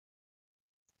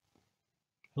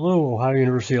Hello, Ohio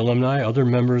University alumni, other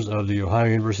members of the Ohio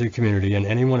University community, and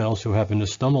anyone else who happened to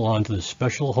stumble onto this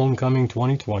special Homecoming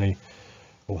 2020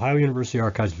 Ohio University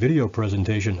Archives video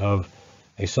presentation of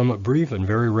a somewhat brief and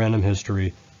very random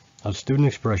history of student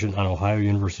expression on Ohio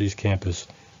University's campus,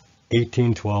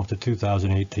 1812 to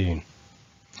 2018.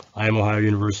 I am Ohio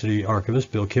University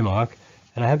Archivist Bill Kimok,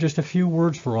 and I have just a few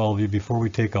words for all of you before we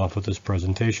take off with this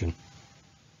presentation.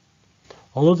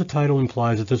 Although the title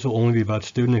implies that this will only be about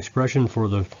student expression for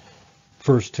the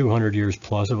first 200 years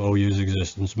plus of OU's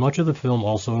existence, much of the film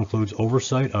also includes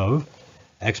oversight of,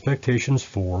 expectations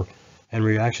for, and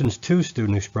reactions to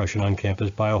student expression on campus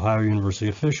by Ohio University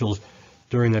officials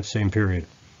during that same period.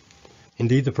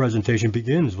 Indeed, the presentation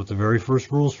begins with the very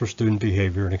first rules for student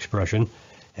behavior and expression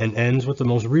and ends with the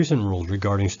most recent rules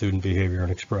regarding student behavior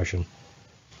and expression.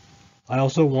 I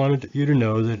also wanted you to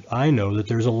know that I know that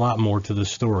there's a lot more to this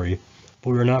story, but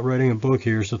we are not writing a book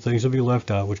here, so things will be left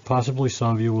out, which possibly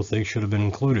some of you will think should have been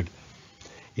included.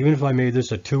 Even if I made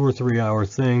this a 2 or 3 hour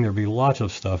thing, there'd be lots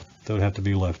of stuff that would have to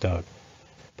be left out.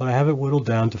 But I have it whittled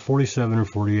down to 47 or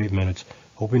 48 minutes,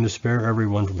 hoping to spare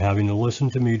everyone from having to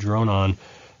listen to me drone on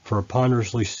for a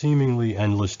ponderously seemingly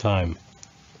endless time,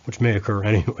 which may occur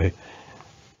anyway.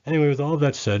 Anyway, with all of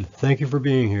that said, thank you for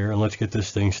being here, and let's get this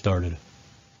thing started.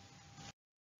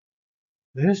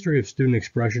 The history of student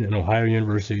expression and Ohio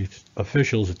University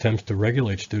officials' attempts to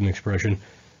regulate student expression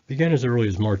began as early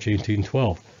as March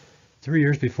 1812, 3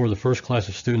 years before the first class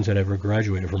of students had ever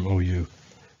graduated from OU,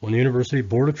 when the University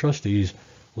Board of Trustees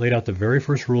laid out the very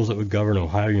first rules that would govern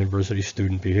Ohio University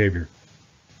student behavior.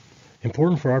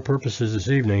 Important for our purposes this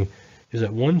evening is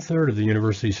that 1/3 of the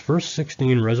university's first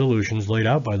 16 resolutions laid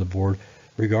out by the board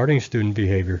regarding student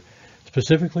behavior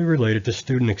specifically related to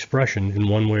student expression in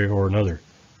one way or another.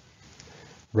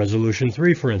 Resolution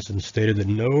 3, for instance, stated that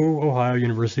no Ohio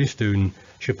University student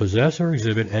should possess or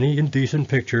exhibit any indecent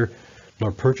picture,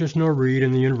 nor purchase nor read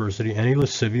in the university any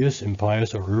lascivious,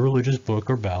 impious, or irreligious book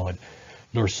or ballad,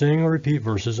 nor sing or repeat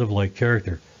verses of like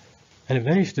character. And if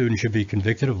any student should be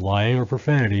convicted of lying or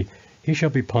profanity, he shall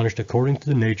be punished according to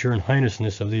the nature and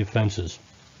heinousness of the offenses.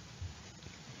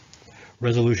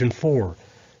 Resolution 4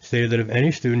 stated that if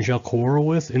any student shall quarrel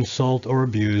with, insult, or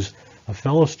abuse a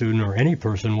fellow student or any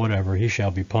person whatever, he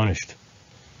shall be punished.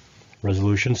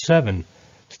 Resolution 7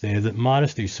 stated that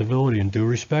modesty, civility, and due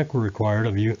respect were required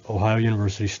of Ohio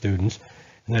University students,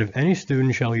 and that if any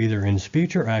student shall either in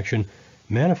speech or action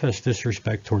manifest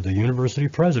disrespect toward the university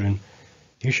president,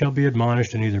 he shall be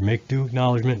admonished and either make due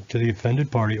acknowledgement to the offended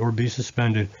party or be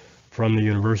suspended from the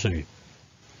university.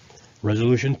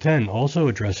 Resolution 10 also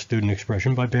addressed student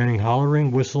expression by banning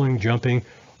hollering, whistling, jumping,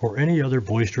 or any other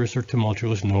boisterous or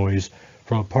tumultuous noise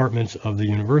from apartments of the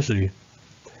university.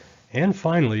 And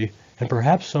finally, and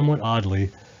perhaps somewhat oddly,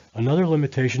 another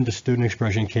limitation to student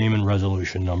expression came in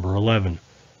Resolution number 11.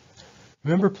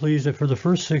 Remember, please, that for the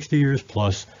first 60 years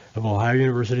plus of Ohio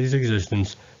University's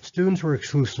existence, students were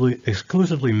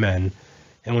exclusively men,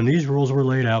 and when these rules were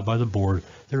laid out by the board,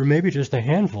 there were maybe just a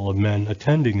handful of men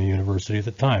attending the university at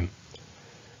the time.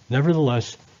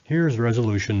 Nevertheless, here is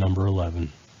Resolution number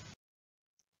 11.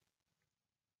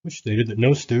 Which stated that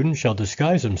no student shall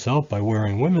disguise himself by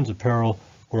wearing women's apparel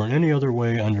or in any other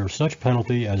way under such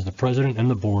penalty as the president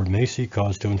and the board may see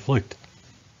cause to inflict.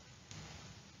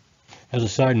 As a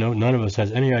side note, none of us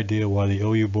has any idea why the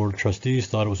OU Board of Trustees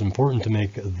thought it was important to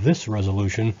make this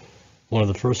resolution one of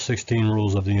the first 16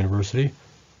 rules of the university,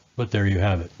 but there you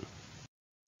have it.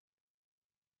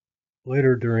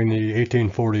 Later, during the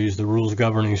 1840s, the rules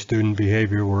governing student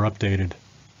behavior were updated.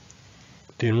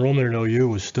 The enrollment at OU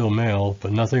was still male,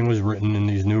 but nothing was written in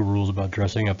these new rules about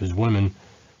dressing up as women,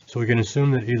 so we can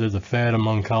assume that either the fad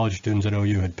among college students at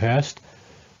OU had passed,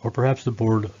 or perhaps the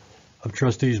Board of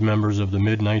Trustees members of the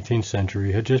mid-19th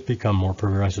century had just become more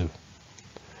progressive.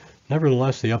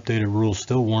 Nevertheless, the updated rules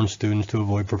still warn students to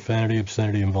avoid profanity,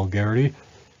 obscenity, and vulgarity,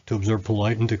 to observe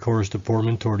polite and decorous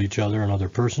deportment toward each other and other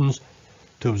persons,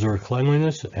 to observe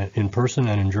cleanliness in person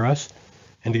and in dress,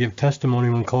 and to give testimony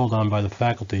when called on by the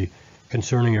faculty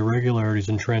concerning irregularities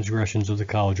and transgressions of the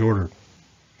college order.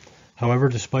 However,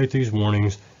 despite these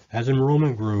warnings, as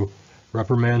enrollment grew,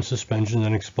 reprimands, suspensions,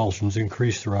 and expulsions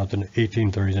increased throughout the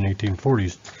 1830s and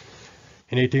 1840s.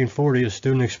 In 1840, a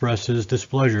student expressed his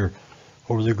displeasure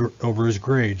over his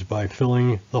grades by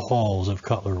filling the halls of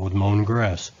Cutler with mown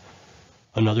grass.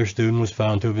 Another student was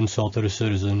found to have insulted a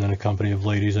citizen in a company of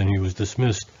ladies, and he was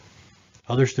dismissed.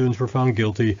 Other students were found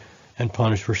guilty and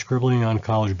punished for scribbling on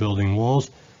college building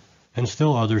walls, and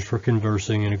still others for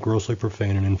conversing in a grossly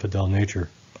profane and infidel nature.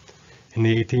 In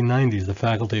the 1890s, the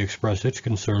faculty expressed its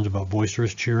concerns about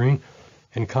boisterous cheering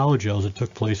and college yells that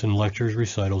took place in lectures,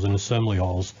 recitals, and assembly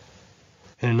halls,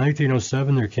 and in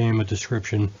 1907 there came a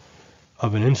description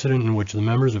of an incident in which the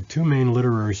members of two main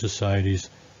literary societies,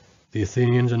 the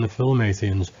Athenians and the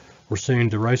Philomathians, were singing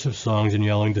derisive songs and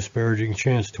yelling disparaging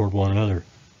chants toward one another.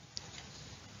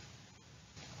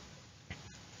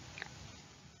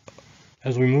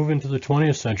 As we move into the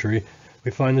 20th century, we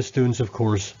find the students, of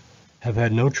course, have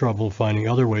had no trouble finding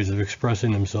other ways of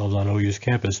expressing themselves on OU's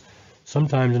campus,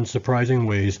 sometimes in surprising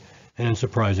ways and in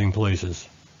surprising places.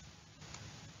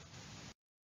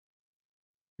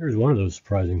 Here's one of those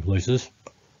surprising places.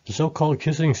 The so-called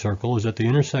kissing circle is at the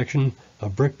intersection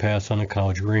of brick paths on a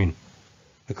college green.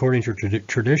 According to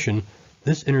tradition,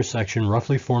 this intersection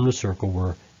roughly formed a circle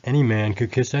where any man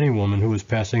could kiss any woman who was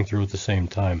passing through at the same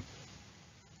time.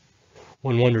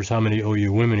 One wonders how many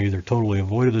OU women either totally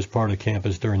avoided this part of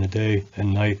campus during the day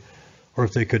and night, or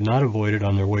if they could not avoid it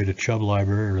on their way to Chubb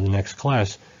Library or the next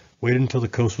class, waited until the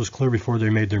coast was clear before they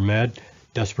made their mad,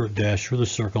 desperate dash through the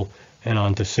circle and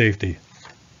on to safety.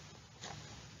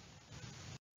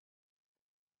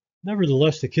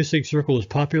 Nevertheless, the kissing circle was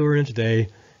popular in its day,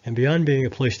 and beyond being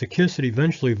a place to kiss, it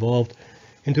eventually evolved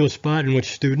into a spot in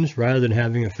which students, rather than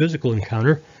having a physical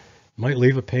encounter, might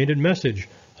leave a painted message,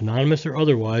 anonymous or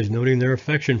otherwise, noting their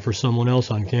affection for someone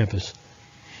else on campus.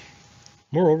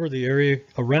 Moreover, the area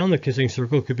around the kissing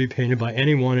circle could be painted by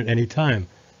anyone at any time,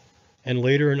 and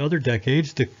later in other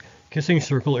decades, the kissing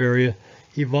circle area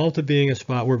evolved to being a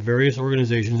spot where various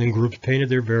organizations and groups painted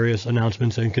their various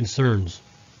announcements and concerns.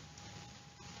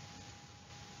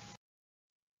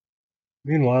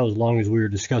 Meanwhile, as long as we are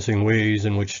discussing ways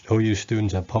in which OU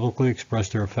students have publicly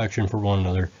expressed their affection for one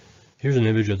another, here's an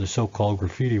image of the so-called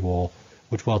graffiti wall,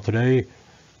 which while today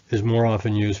is more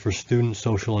often used for student,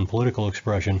 social, and political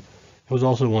expression, it was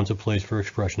also once a place for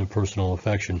expression of personal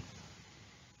affection.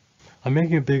 I'm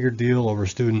making a bigger deal over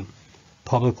student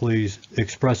publicly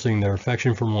expressing their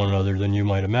affection for one another than you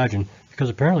might imagine,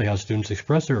 because apparently how students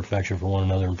express their affection for one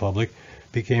another in public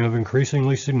became of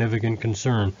increasingly significant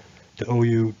concern to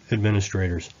OU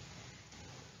administrators.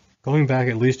 Going back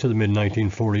at least to the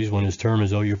mid-1940s, when his term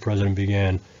as OU president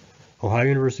began, Ohio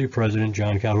University President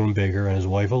John Calhoun Baker and his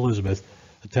wife Elizabeth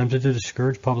attempted to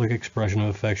discourage public expression of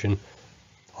affection,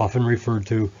 often referred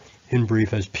to in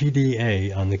brief as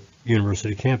PDA, on the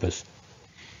university campus.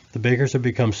 The Bakers had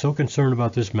become so concerned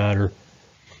about this matter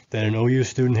that in OU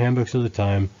student handbooks of the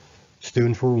time,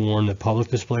 students were warned that public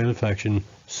display of affection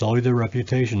sullied their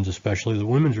reputations, especially the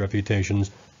women's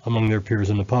reputations, among their peers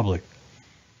in the public.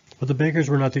 But the Bakers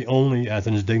were not the only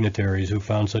Athens dignitaries who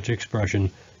found such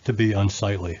expression to be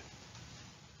unsightly.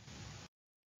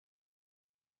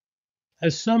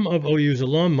 As some of OU's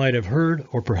alum might have heard,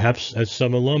 or perhaps as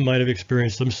some alum might have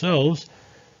experienced themselves,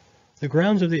 the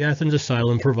grounds of the Athens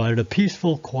Asylum provided a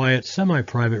peaceful, quiet,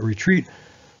 semi-private retreat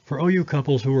for OU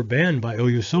couples who were banned by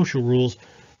OU social rules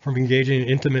from engaging in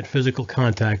intimate physical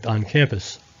contact on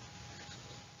campus.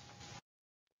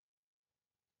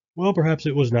 Well, perhaps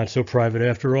it was not so private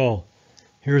after all.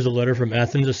 Here is a letter from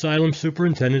Athens Asylum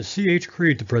Superintendent C.H.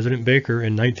 Creed to President Baker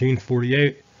in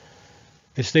 1948.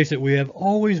 It states that we have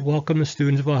always welcomed the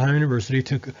students of Ohio University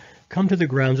to come to the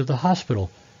grounds of the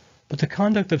hospital, but the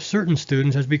conduct of certain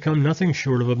students has become nothing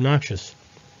short of obnoxious.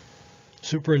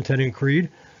 Superintendent Creed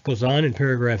goes on in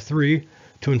paragraph 3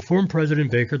 to inform President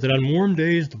Baker that on warm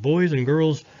days the boys and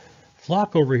girls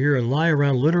flock over here and lie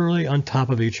around literally on top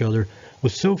of each other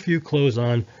with so few clothes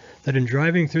on that in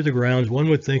driving through the grounds one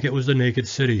would think it was the naked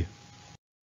city.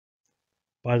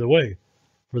 By the way,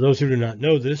 for those who do not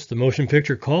know this, the motion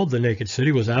picture called The Naked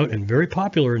City was out and very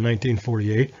popular in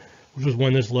 1948, which was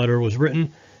when this letter was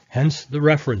written, hence the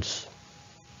reference.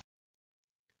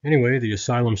 Anyway, the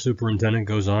asylum superintendent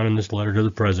goes on in this letter to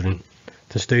the president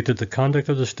to state that the conduct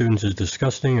of the students is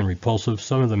disgusting and repulsive,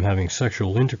 some of them having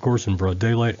sexual intercourse in broad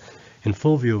daylight in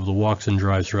full view of the walks and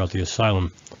drives throughout the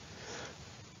asylum.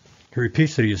 He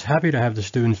repeats that he is happy to have the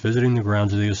students visiting the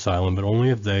grounds of the asylum, but only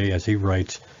if they, as he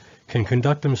writes, can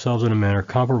conduct themselves in a manner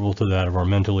comparable to that of our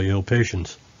mentally ill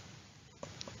patients.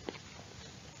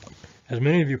 As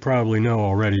many of you probably know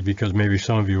already, because maybe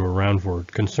some of you were around for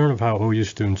it, concern of how OU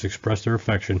students express their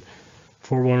affection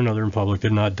for one another in public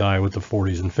did not die with the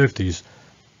 40s and 50s.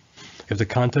 If the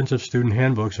contents of student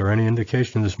handbooks are any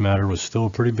indication of this matter, was still a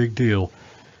pretty big deal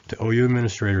to OU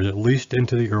administrators at least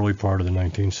into the early part of the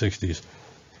 1960s.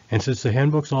 And since the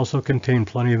handbooks also contain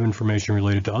plenty of information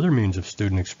related to other means of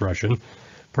student expression,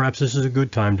 perhaps this is a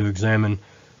good time to examine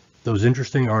those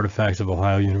interesting artifacts of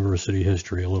Ohio University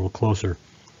history a little closer.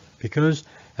 Because,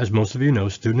 as most of you know,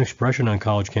 student expression on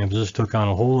college campuses took on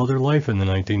a whole other life in the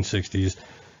 1960s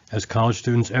as college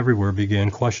students everywhere began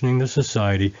questioning the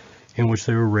society in which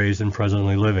they were raised and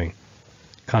presently living.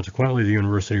 Consequently, the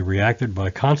university reacted by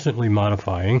constantly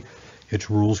modifying its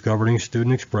rules governing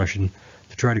student expression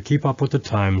to try to keep up with the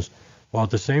times, while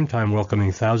at the same time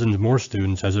welcoming thousands more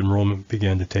students as enrollment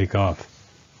began to take off.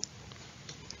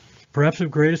 Perhaps of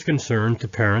greatest concern to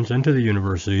parents and to the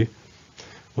university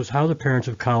was how the parents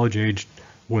of college-aged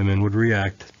women would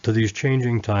react to these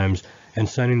changing times and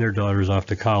sending their daughters off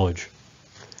to college.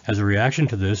 As a reaction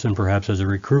to this, and perhaps as a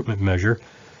recruitment measure,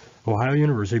 Ohio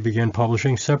University began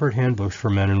publishing separate handbooks for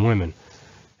men and women,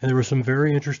 and there were some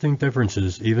very interesting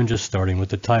differences, even just starting with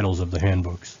the titles of the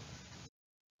handbooks.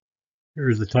 Here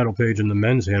is the title page in the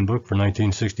men's handbook for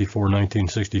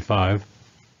 1964-1965.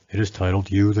 It is titled,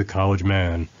 You the College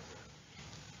Man.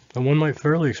 And one might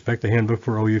fairly expect the handbook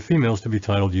for OU females to be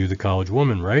titled, You the College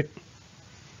Woman, right?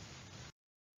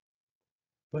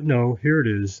 But no, here it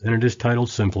is, and it is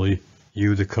titled simply,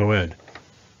 You the Co-Ed.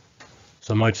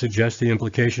 Some might suggest the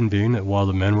implication being that while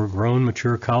the men were grown,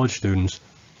 mature college students,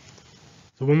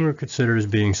 the women were considered as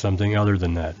being something other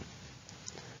than that.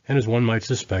 And as one might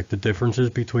suspect, the differences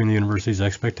between the university's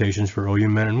expectations for OU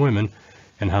men and women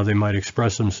and how they might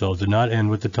express themselves did not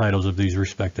end with the titles of these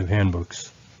respective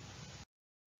handbooks.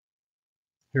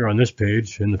 Here on this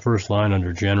page, in the first line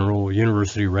under General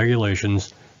University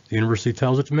Regulations, the university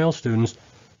tells its male students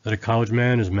that a college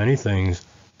man is many things,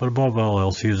 but above all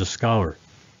else he is a scholar.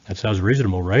 That sounds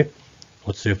reasonable, right?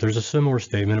 Let's see if there's a similar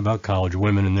statement about college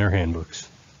women in their handbooks.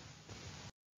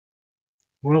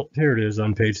 Well, here it is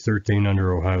on page 13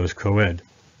 under Ohio's Co-Ed.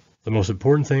 The most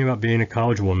important thing about being a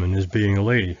college woman is being a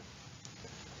lady.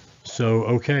 So,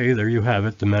 okay, there you have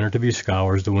it. The men are to be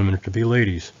scholars, the women are to be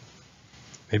ladies.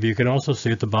 Maybe you can also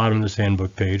see at the bottom of this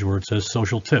handbook page where it says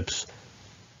social tips.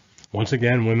 Once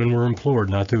again, women were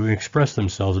implored not to express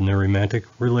themselves in their romantic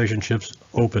relationships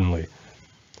openly,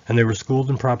 and they were schooled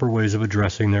in proper ways of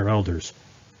addressing their elders.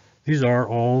 These are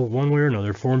all, one way or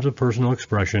another, forms of personal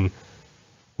expression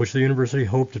which the university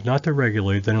hoped not to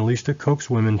regulate, then at least to coax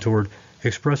women toward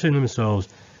expressing themselves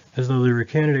as though they were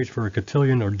candidates for a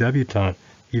cotillion or debutante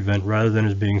event rather than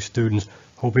as being students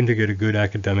hoping to get a good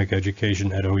academic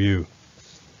education at OU.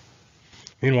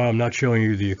 Meanwhile, I'm not showing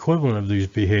you the equivalent of these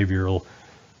behavioral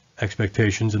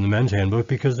expectations in the men's handbook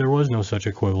because there was no such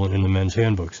equivalent in the men's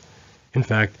handbooks. In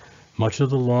fact, much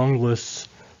of the long lists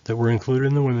that were included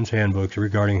in the women's handbooks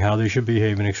regarding how they should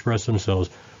behave and express themselves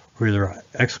were either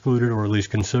excluded or at least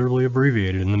considerably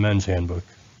abbreviated in the men's handbook.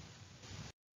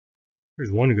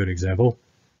 Here's one good example.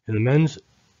 In the men's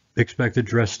expected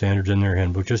dress standards in their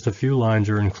handbook, just a few lines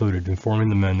are included informing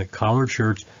the men that collared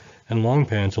shirts and long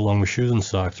pants along with shoes and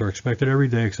socks are expected every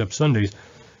day except Sundays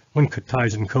when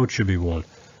ties and coats should be worn.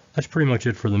 That's pretty much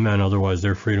it for the men, otherwise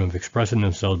their freedom of expressing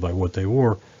themselves by what they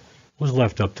wore was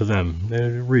left up to them,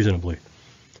 reasonably.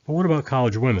 But what about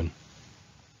college women?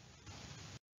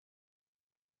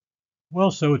 Well,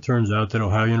 so it turns out that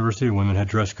Ohio University women had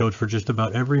dress codes for just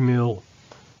about every meal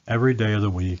every day of the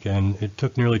week, and it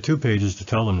took nearly 2 pages to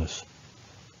tell them this.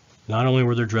 Not only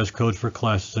were there dress codes for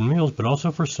classes and meals, but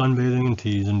also for sunbathing and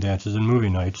teas and dances and movie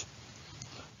nights.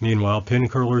 Meanwhile, pin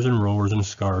curlers and rollers and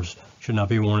scarves should not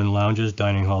be worn in lounges,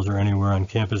 dining halls, or anywhere on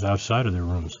campus outside of their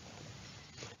rooms.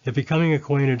 If becoming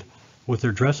acquainted with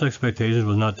their dress expectations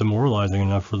was not demoralizing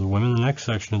enough for the women, the next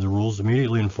section of the rules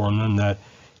immediately informed them that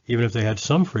even if they had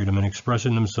some freedom in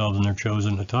expressing themselves in their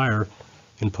chosen attire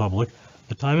in public,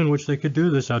 the time in which they could do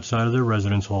this outside of their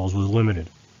residence halls was limited.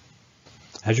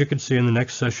 As you can see in the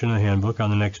next section of the handbook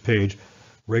on the next page,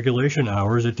 Regulation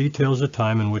Hours, it details the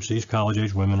time in which these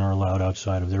college-age women are allowed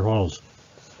outside of their halls.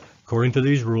 According to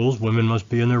these rules, women must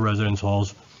be in their residence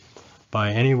halls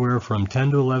by anywhere from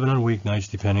 10 to 11 on weeknights,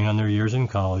 depending on their years in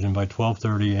college, and by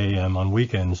 12:30 a.m. on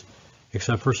weekends,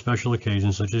 except for special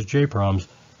occasions such as J-proms,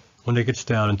 when they could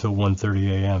stay out until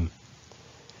 1:30 a.m.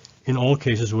 In all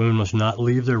cases, women must not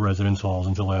leave their residence halls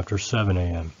until after 7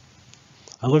 a.m.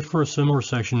 I looked for a similar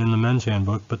section in the men's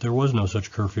handbook, but there was no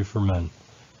such curfew for men.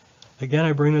 Again,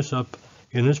 I bring this up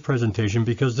in this presentation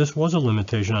because this was a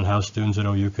limitation on how students at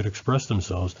OU could express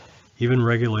themselves, even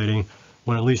regulating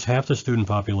when at least half the student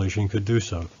population could do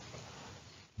so.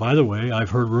 By the way,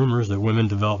 I've heard rumors that women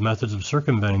develop methods of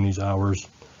circumventing these hours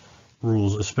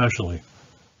rules especially.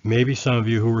 Maybe some of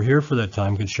you who were here for that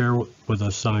time could share with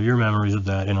us some of your memories of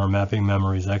that in our Mapping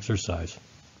Memories exercise.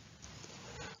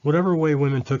 Whatever way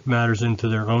women took matters into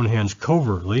their own hands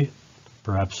covertly,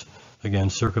 perhaps again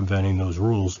circumventing those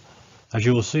rules, as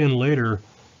you will see in a later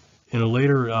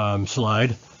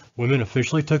slide, women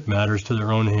officially took matters to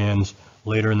their own hands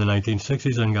later in the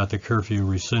 1960s and got the curfew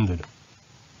rescinded.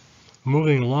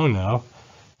 Moving along now,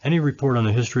 any report on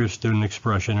the history of student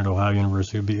expression at Ohio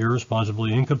University would be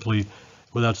irresponsibly incomplete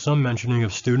without some mentioning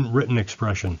of student written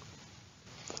expression.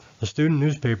 The student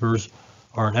newspapers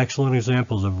are an excellent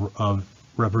example of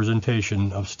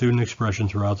representation of student expression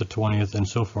throughout the 20th and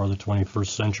so far the 21st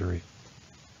century.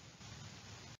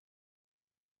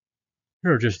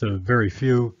 Here are just a very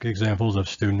few examples of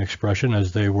student expression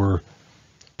as they were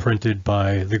printed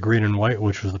by the Green and White,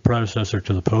 which was the predecessor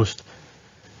to the Post.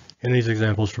 In these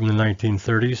examples from the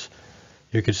 1930s,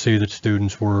 you could see that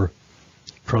students were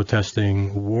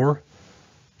protesting war.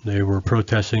 They were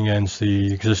protesting against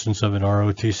the existence of an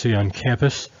ROTC on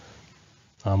campus,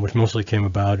 which mostly came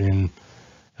about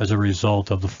as a result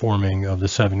of the forming of the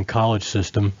 7 college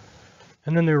system.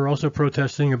 And then they were also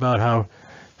protesting about how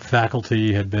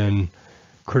faculty had been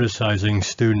criticizing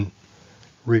student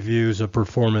reviews of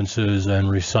performances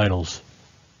and recitals.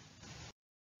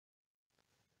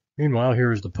 Meanwhile,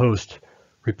 here is the Post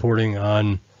reporting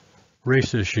on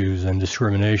race issues and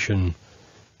discrimination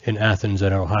in Athens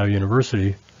at Ohio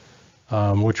University,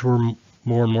 which were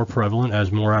more and more prevalent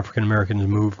as more African Americans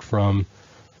moved from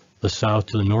the South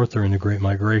to the North during the Great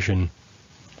Migration.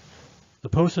 The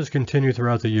Post has continued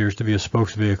throughout the years to be a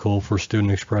spokesvehicle for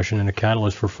student expression and a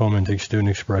catalyst for fomenting student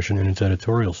expression in its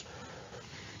editorials.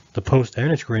 The Post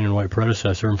and its Green and White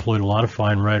predecessor employed a lot of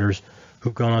fine writers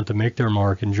who've gone on to make their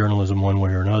mark in journalism one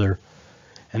way or another,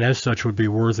 and as such would be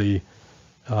worthy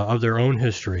of their own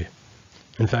history.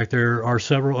 In fact, there are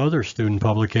several other student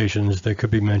publications that could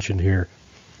be mentioned here.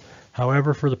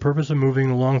 However, for the purpose of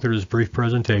moving along through this brief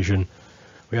presentation,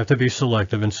 we have to be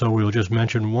selective, and so we will just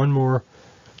mention one more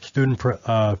student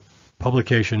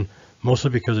publication,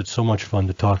 mostly because it's so much fun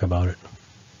to talk about it.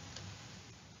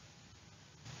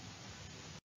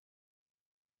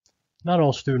 Not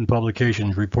all student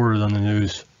publications reported on the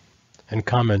news and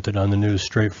commented on the news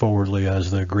straightforwardly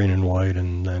as the Green and White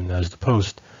and then as the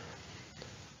Post.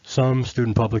 Some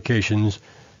student publications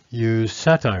use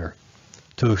satire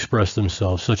to express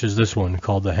themselves, such as this one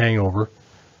called The Hangover,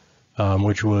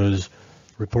 which was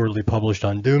reportedly published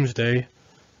on Doomsday,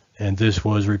 and this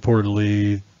was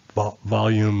reportedly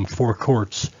volume 4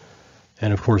 Courts,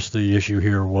 and of course the issue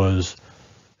here was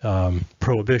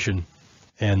prohibition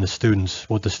and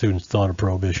what the students thought of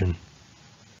prohibition.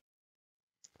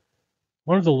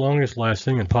 One of the longest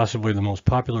lasting and possibly the most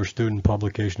popular student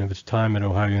publication of its time at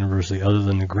Ohio University, other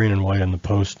than the Green and White and the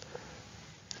Post,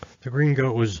 the Green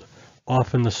Goat was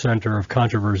often the center of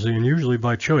controversy, and usually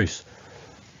by choice,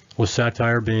 with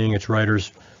satire being its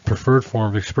writers' preferred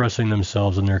form of expressing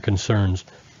themselves and their concerns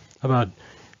about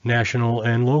national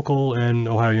and local and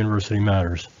Ohio University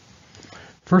matters.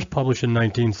 First published in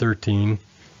 1913,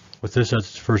 with this as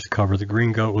its first cover, the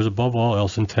Green Goat was above all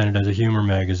else intended as a humor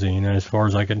magazine, and as far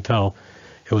as I can tell,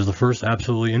 it was the first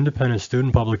absolutely independent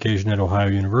student publication at Ohio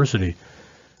University,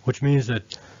 which means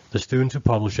that the students who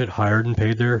published it hired and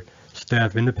paid their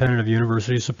staff independent of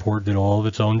university support, did all of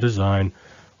its own design,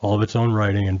 all of its own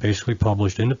writing, and basically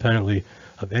published independently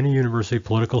of any university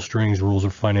political strings, rules,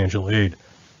 or financial aid.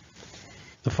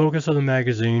 The focus of the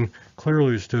magazine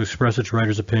clearly was to express its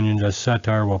writers' opinions as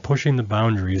satire while pushing the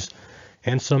boundaries,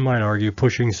 and some might argue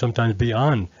pushing sometimes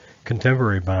beyond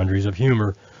contemporary boundaries of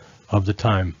humor of the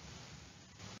time.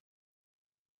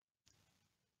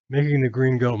 Making the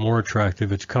Green Goat more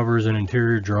attractive, its covers and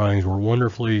interior drawings were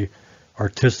wonderfully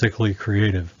artistically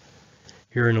creative.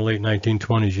 Here in the late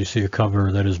 1920s, you see a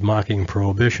cover that is mocking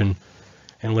prohibition,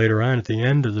 and later on at the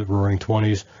end of the Roaring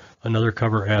Twenties, another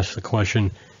cover asks the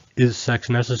question, is sex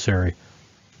necessary?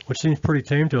 Which seems pretty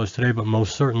tame to us today, but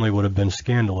most certainly would have been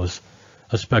scandalous,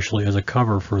 especially as a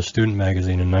cover for a student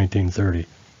magazine in 1930.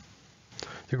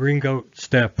 The Green Goat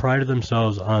staff prided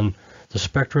themselves on the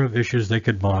spectrum of issues they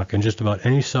could mock, and just about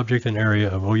any subject and area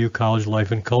of OU college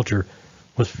life and culture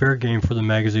was fair game for the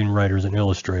magazine writers and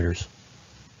illustrators.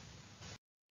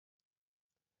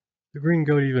 The Green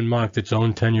Goat even mocked its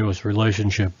own tenuous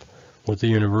relationship with the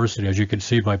university, as you can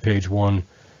see by page 1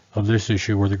 of this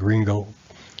issue, where the Green Goat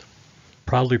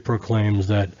proudly proclaims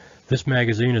that this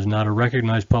magazine is not a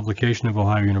recognized publication of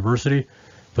Ohio University,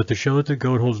 but to show that the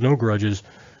Goat holds no grudges,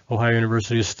 Ohio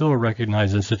University is still a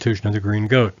recognized institution of the Green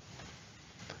Goat.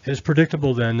 It is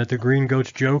predictable then that the Green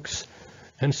Goat's jokes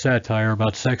and satire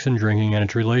about sex and drinking and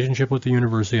its relationship with the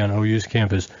university on OU's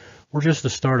campus were just the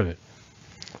start of it.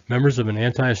 Members of an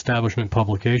anti-establishment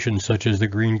publication such as the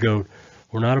Green Goat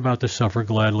were not about to suffer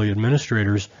gladly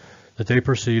administrators that they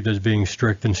perceived as being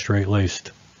strict and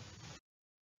straight-laced.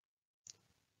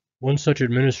 One such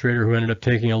administrator who ended up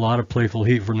taking a lot of playful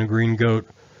heat from the Green Goat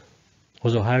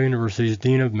was Ohio University's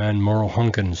Dean of Men, Merle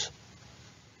Hunkins.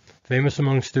 Famous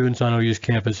among students on OU's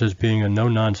campus as being a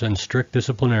no-nonsense, strict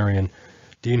disciplinarian,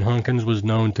 Dean Hunkins was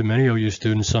known to many OU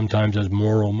students sometimes as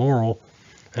Moral,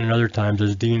 and at other times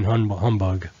as Dean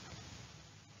Humbug.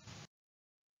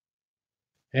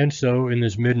 And so, in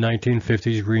this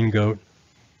mid-1950s Green Goat,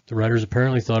 the writers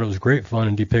apparently thought it was great fun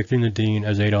in depicting the dean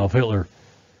as Adolf Hitler,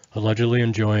 allegedly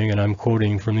enjoying, and I'm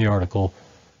quoting from the article,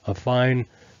 a fine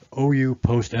OU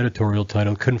post-editorial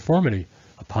titled Conformity,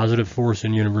 a Positive Force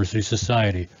in University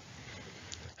Society.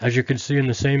 As you can see in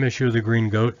the same issue of the Green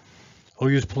Goat,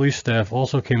 OU's police staff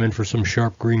also came in for some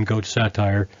sharp Green Goat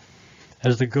satire,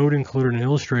 as the goat included an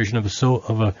illustration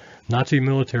of a Nazi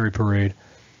military parade,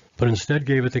 but instead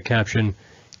gave it the caption,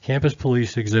 Campus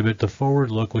Police exhibit the forward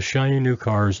look with shiny new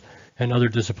cars and other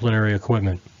disciplinary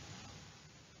equipment.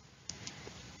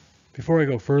 Before I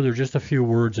go further, just a few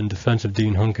words in defense of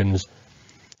Dean Hunkins.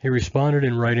 He responded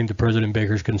in writing to President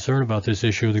Baker's concern about this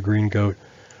issue of the Green Goat,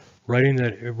 writing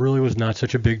that it really was not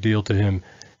such a big deal to him,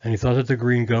 and he thought that the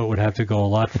Green Goat would have to go a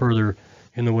lot further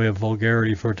in the way of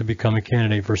vulgarity for it to become a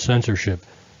candidate for censorship.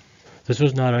 This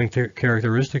was not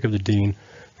uncharacteristic of the dean,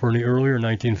 for in the earlier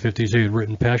 1950s he had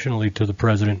written passionately to the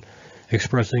president,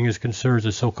 expressing his concerns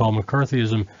that so-called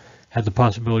McCarthyism had the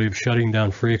possibility of shutting down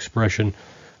free expression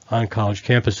on college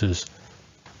campuses.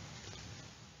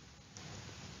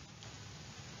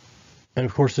 And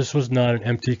of course, this was not an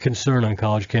empty concern on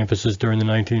college campuses during the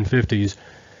 1950s,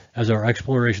 as our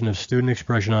exploration of student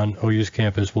expression on OU's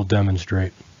campus will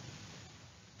demonstrate.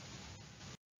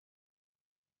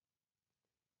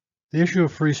 The issue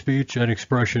of free speech and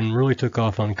expression really took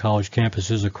off on college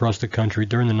campuses across the country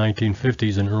during the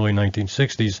 1950s and early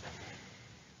 1960s,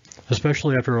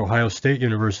 especially after Ohio State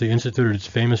University instituted its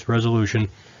famous resolution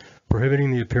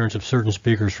prohibiting the appearance of certain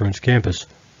speakers from its campus.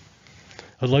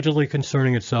 Allegedly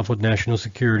concerning itself with national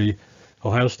security,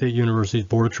 Ohio State University's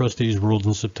Board of Trustees ruled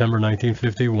in September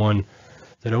 1951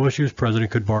 that OSU's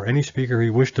president could bar any speaker he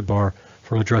wished to bar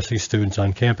from addressing students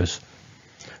on campus.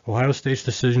 Ohio State's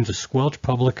decision to squelch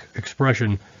public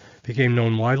expression became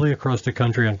known widely across the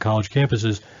country on college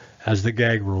campuses as the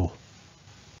gag rule.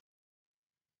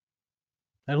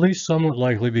 At least somewhat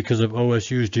likely because of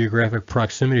OSU's geographic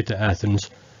proximity to Athens,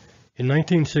 in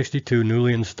 1962,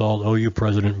 newly installed OU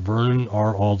President Vernon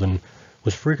R. Alden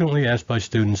was frequently asked by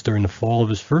students during the fall of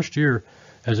his first year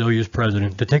as OU's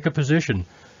president to take a position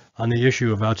on the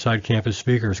issue of outside campus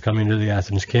speakers coming to the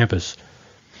Athens campus.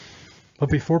 But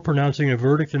before pronouncing a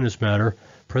verdict in this matter,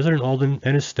 President Alden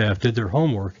and his staff did their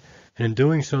homework, and in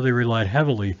doing so they relied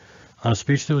heavily on a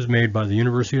speech that was made by the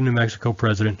University of New Mexico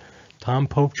president Tom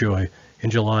Popejoy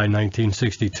in July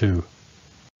 1962.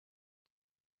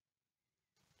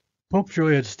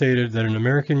 Popejoy had stated that an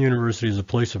American university is a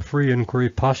place of free inquiry,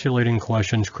 postulating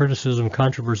questions, criticism,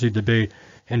 controversy, debate,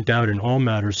 and doubt in all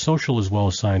matters, social as well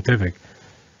as scientific.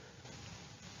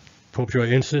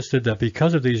 Popejoy insisted that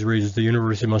because of these reasons, the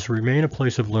university must remain a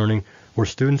place of learning where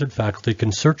students and faculty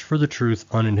can search for the truth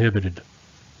uninhibited.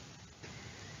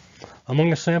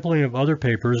 Among a sampling of other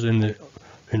papers in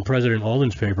President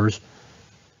Alden's papers,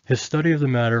 his study of the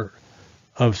matter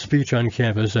of speech on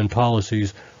campus and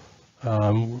policies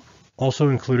also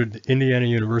included Indiana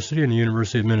University and the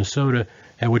University of Minnesota,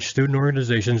 at which student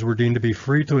organizations were deemed to be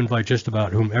free to invite just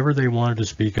about whomever they wanted to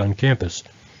speak on campus.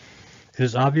 It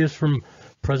is obvious from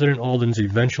President Alden's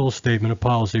eventual statement of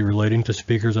policy relating to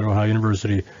speakers at Ohio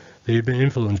University that he had been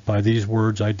influenced by these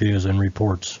words, ideas, and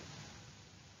reports.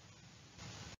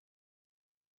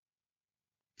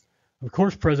 Of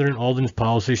course, President Alden's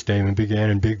policy statement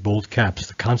began in big bold caps,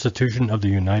 the Constitution of the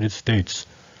United States.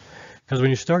 Because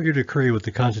when you start your decree with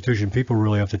the Constitution, people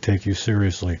really have to take you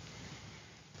seriously.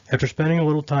 After spending a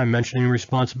little time mentioning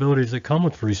responsibilities that come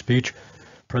with free speech,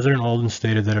 President Alden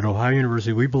stated that at Ohio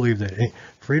University we believe that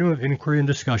freedom of inquiry and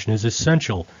discussion is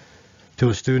essential to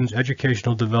a student's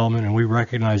educational development, and we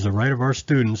recognize the right of our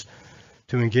students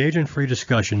to engage in free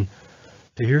discussion,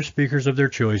 to hear speakers of their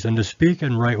choice, and to speak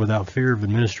and write without fear of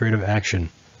administrative action.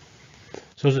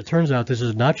 So as it turns out, this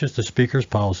is not just a speaker's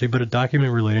policy, but a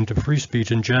document relating to free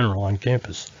speech in general on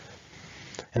campus.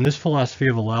 And this philosophy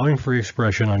of allowing free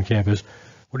expression on campus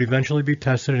would eventually be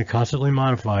tested and constantly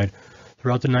modified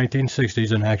throughout the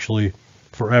 1960s and actually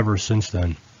forever since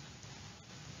then.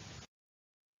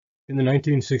 In the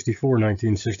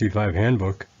 1964-1965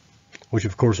 handbook, which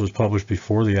of course was published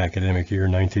before the academic year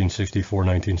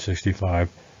 1964-1965,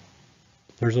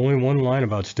 there's only one line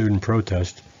about student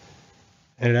protest,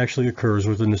 and it actually occurs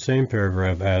within the same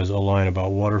paragraph as a line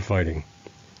about water fighting.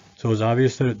 So it's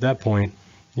obvious that at that point,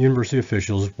 university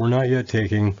officials were not yet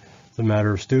taking the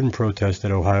matter of student protest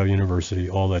at Ohio University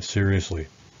all that seriously.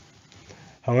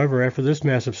 However, after this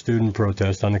massive student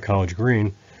protest on the college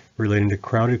green relating to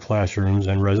crowded classrooms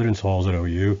and residence halls at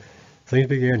OU, things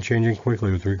began changing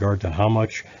quickly with regard to how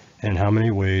much and in how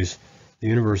many ways the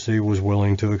university was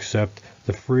willing to accept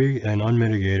the free and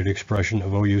unmitigated expression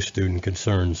of OU student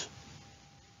concerns.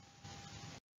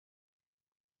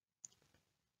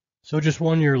 So just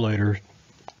 1 year later,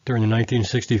 during the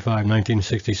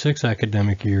 1965-1966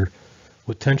 academic year,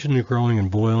 with tensions growing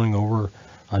and boiling over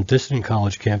on distant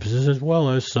college campuses as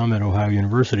well as some at Ohio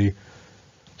University,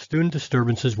 student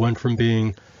disturbances went from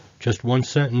being just one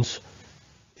sentence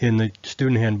in the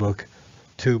student handbook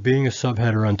to being a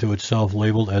subheader unto itself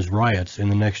labeled as riots in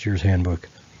the next year's handbook.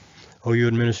 OU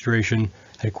administration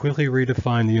had quickly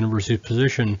redefined the university's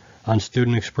position on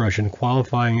student expression,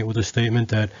 qualifying it with a statement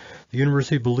that the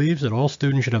university believes that all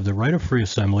students should have the right of free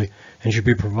assembly and should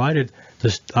be provided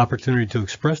this opportunity to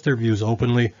express their views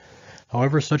openly.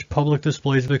 However, such public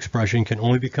displays of expression can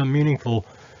only become meaningful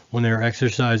when they are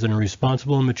exercised in a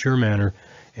responsible and mature manner,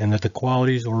 and that the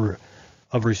qualities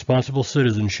of responsible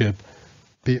citizenship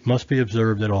must be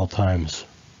observed at all times.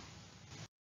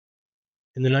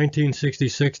 In the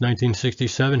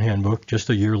 1966-1967 handbook, just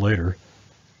a year later,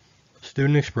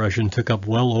 student expression took up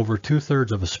well over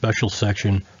 2/3 of a special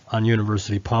section on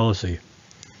university policy,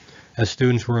 as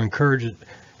students were encouraged,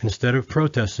 instead of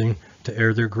protesting, to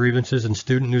air their grievances in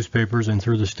student newspapers and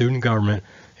through the student government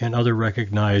and other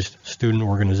recognized student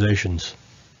organizations.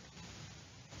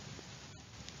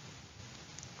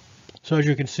 So as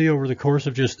you can see, over the course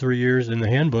of just 3 years in the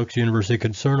handbooks, university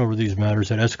concern over these matters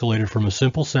had escalated from a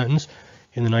simple sentence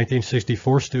in the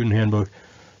 1964 student handbook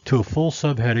to a full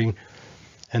subheading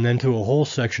and then to a whole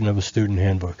section of a student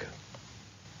handbook.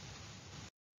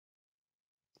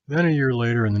 Then a year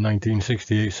later in the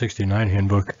 1968-69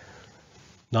 handbook,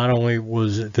 not only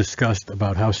was it discussed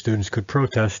about how students could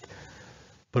protest,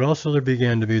 but also there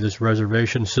began to be this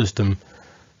reservation system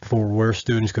for where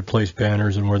students could place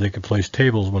banners and where they could place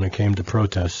tables when it came to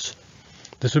protests.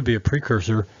 This would be a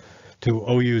precursor to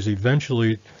OU's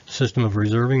eventually system of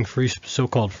reserving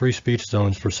so-called free speech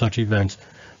zones for such events,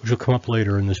 which will come up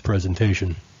later in this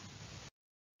presentation.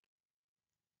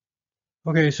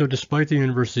 Okay, so despite the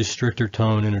university's stricter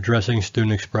tone in addressing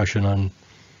student expression on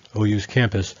OU's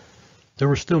campus, there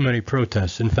were still many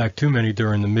protests, in fact too many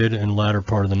during the mid and latter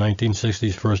part of the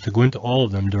 1960s for us to go into all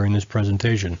of them during this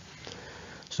presentation.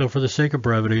 So for the sake of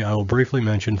brevity, I will briefly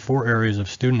mention 4 areas of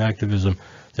student activism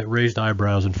that raised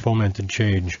eyebrows and fomented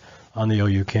change on the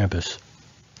OU campus.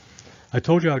 I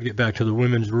told you I would get back to the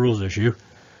women's rules issue.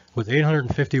 With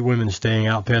 850 women staying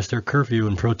out past their curfew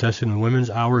and protesting the women's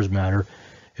hours matter,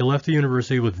 it left the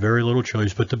university with very little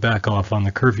choice but to back off on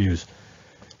the curfews.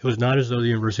 It was not as though the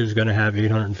university was going to have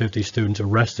 850 students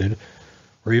arrested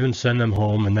or even send them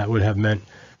home, and that would have meant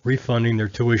refunding their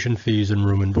tuition fees and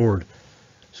room and board.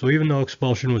 So even though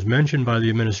expulsion was mentioned by the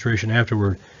administration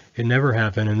afterward, it never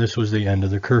happened, and this was the end of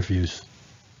the curfews.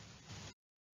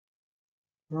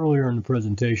 Earlier in the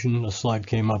presentation, a slide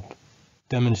came up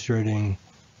demonstrating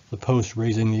the post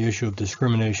raising the issue of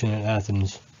discrimination in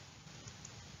Athens.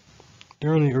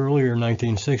 During the earlier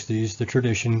 1960s, the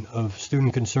tradition of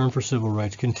student concern for civil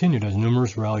rights continued as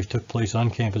numerous rallies took place on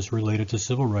campus related to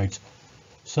civil rights,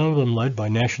 some of them led by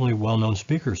nationally well-known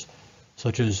speakers,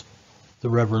 such as the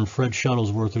Reverend Fred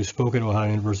Shuttlesworth, who spoke at Ohio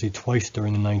University twice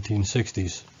during the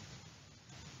 1960s.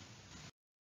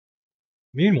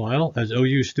 Meanwhile, as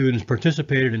OU students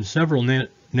participated in several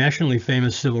nationally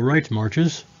famous civil rights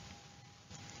marches,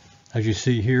 as you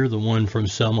see here, the one from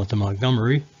Selma to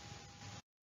Montgomery,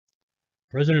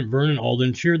 President Vernon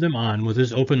Alden cheered them on with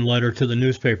his open letter to the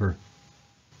newspaper.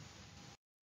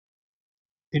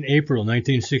 In April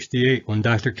 1968, when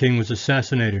Dr. King was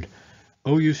assassinated,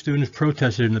 OU students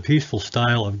protested in the peaceful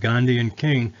style of Gandhi and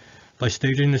King by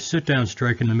staging the sit-down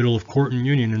strike in the middle of Court and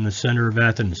Union in the center of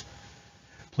Athens.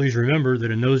 Please remember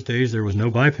that in those days there was no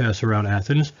bypass around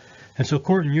Athens, and so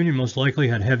Court and Union most likely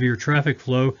had heavier traffic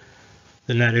flow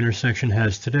than that intersection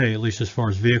has today, at least as far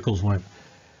as vehicles went.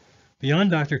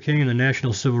 Beyond Dr. King and the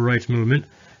national civil rights movement,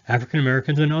 African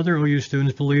Americans and other OU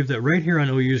students believed that right here on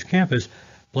OU's campus,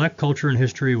 black culture and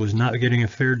history was not getting a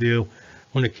fair deal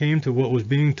when it came to what was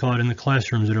being taught in the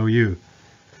classrooms at OU.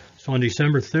 So on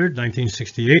December 3rd,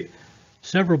 1968,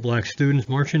 several black students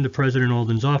marched into President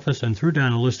Alden's office and threw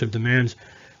down a list of demands,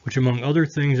 which among other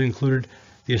things included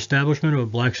the establishment of a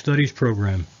Black Studies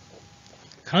program.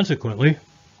 Consequently,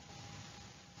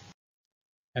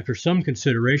 after some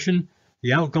consideration,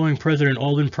 the outgoing President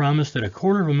Alden promised that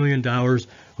 $250,000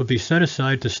 would be set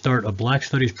aside to start a Black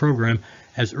Studies program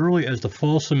as early as the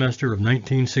fall semester of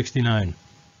 1969.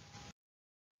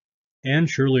 And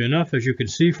surely enough, as you can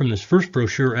see from this first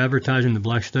brochure advertising the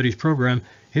Black Studies program,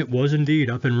 it was indeed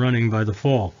up and running by the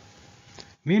fall.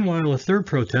 Meanwhile, a third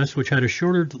protest, which had a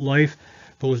shorter life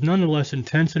but was nonetheless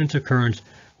intense in its occurrence,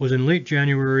 was in late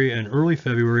January and early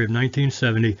February of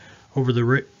 1970 over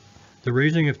the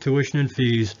raising of tuition and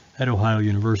fees at Ohio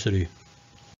University.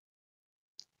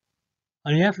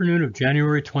 On the afternoon of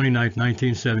January 29,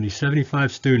 1970,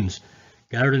 75 students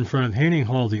gathered in front of Hanning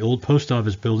Hall, the old post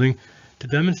office building, to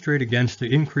demonstrate against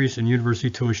the increase in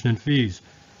university tuition and fees.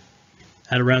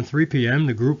 At around 3 p.m.,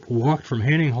 the group walked from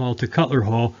Hanning Hall to Cutler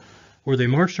Hall, where they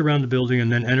marched around the building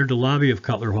and then entered the lobby of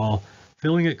Cutler Hall,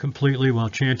 filling it completely while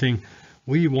chanting,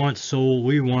 "We want Soul,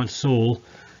 we want Soul,"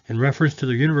 in reference to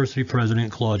the university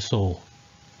president, Claude Soul.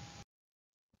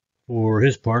 For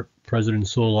his part, President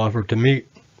Soul offered to meet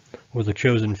with a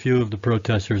chosen few of the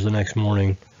protesters the next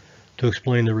morning to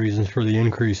explain the reasons for the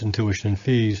increase in tuition and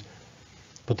fees,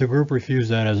 but the group refused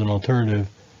that as an alternative,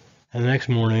 and the next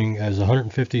morning, as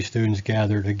 150 students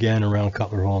gathered again around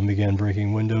Cutler Hall and began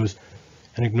breaking windows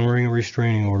and ignoring a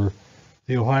restraining order,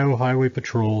 the Ohio Highway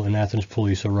Patrol and Athens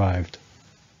police arrived.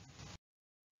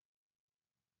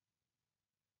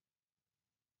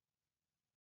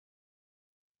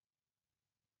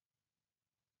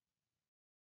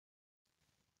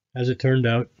 As it turned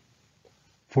out,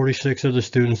 46 of the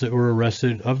students that were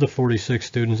arrested, of the 46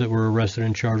 students that were arrested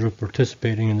and charged with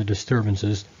participating in the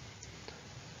disturbances,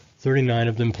 39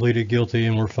 of them pleaded guilty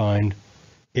and were fined,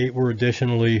 8 were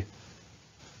additionally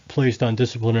placed on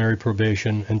disciplinary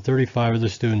probation, and 35 of the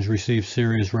students received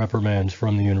serious reprimands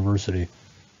from the university.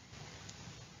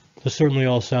 This certainly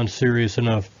all sounds serious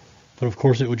enough, but of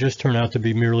course it would just turn out to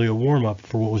be merely a warm-up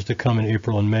for what was to come in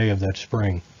April and May of that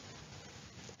spring.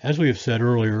 As we have said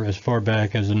earlier, as far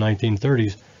back as the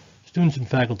 1930s, students and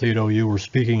faculty at OU were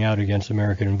speaking out against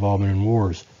American involvement in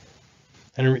wars.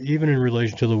 And even in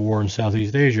relation to the war in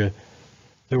Southeast Asia,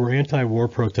 there were anti-war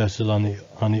protests on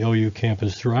the OU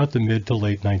campus throughout the mid to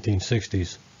late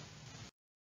 1960s.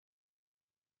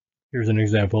 Here's an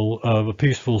example of a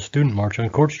peaceful student march on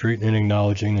Court Street in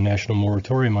acknowledging the national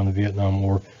moratorium on the Vietnam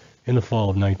War in the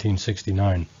fall of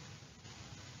 1969.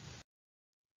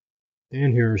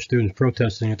 And here are students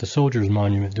protesting at the Soldiers'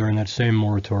 Monument during that same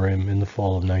moratorium in the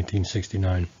fall of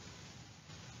 1969.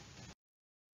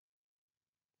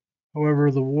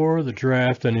 However, the war, the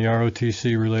draft, and the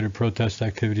ROTC-related protest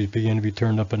activities began to be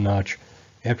turned up a notch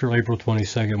after April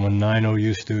 22nd, when 9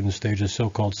 OU students staged a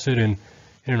so-called sit-in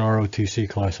in an ROTC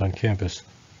class on campus.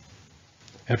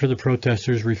 After the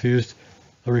protesters refused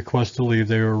a request to leave,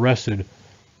 they were arrested,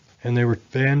 and they were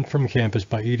banned from campus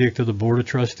by edict of the Board of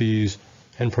Trustees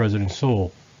and President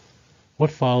Soul.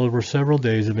 What followed were several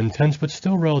days of intense but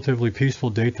still relatively peaceful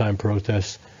daytime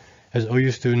protests as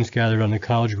OU students gathered on the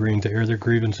college green to air their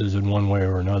grievances in one way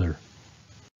or another.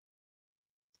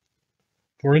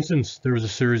 For instance, there was a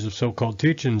series of so-called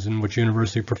teach-ins in which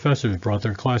university professors brought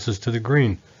their classes to the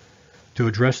green to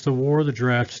address the war, the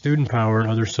draft, student power, and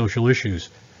other social issues.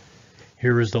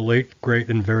 Here is the late, great,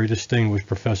 and very distinguished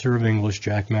Professor of English,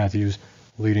 Jack Matthews,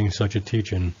 leading such a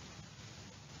teach-in.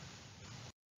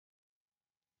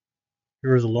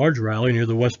 Here is a large rally near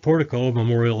the West Portico of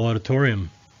Memorial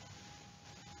Auditorium.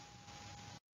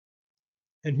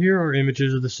 And here are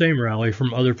images of the same rally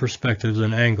from other perspectives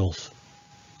and angles.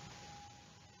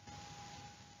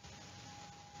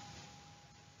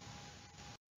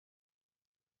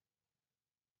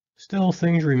 Still,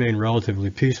 things remained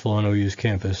relatively peaceful on OU's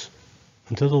campus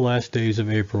until the last days of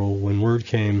April, when word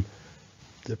came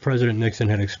that President Nixon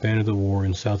had expanded the war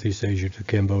in Southeast Asia to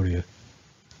Cambodia.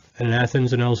 And in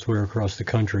Athens and elsewhere across the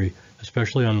country,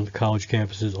 especially on the college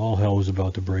campuses, all hell was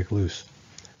about to break loose.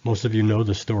 Most of you know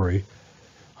the story.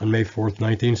 On May 4,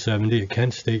 1970, at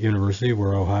Kent State University,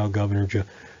 where Ohio Governor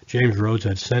James Rhodes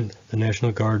had sent the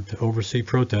National Guard to oversee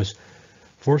protests,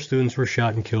 4 students were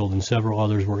shot and killed, and several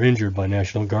others were injured by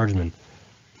National Guardsmen.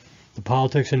 The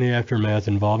politics and the aftermath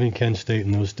involving Kent State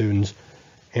and those students,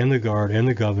 and the Guard and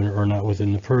the Governor, are not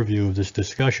within the purview of this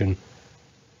discussion,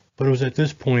 but it was at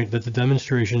this point that the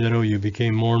demonstrations at OU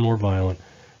became more and more violent,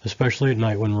 especially at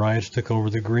night when riots took over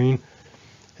the green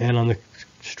and on the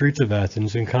streets of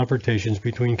Athens, and confrontations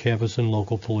between campus and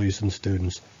local police and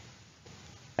students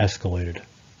escalated.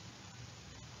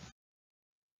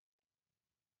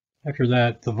 After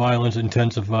that, the violence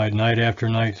intensified night after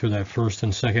night through that first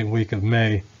and second week of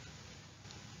May.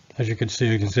 As you can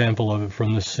see an example of it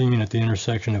from the scene at the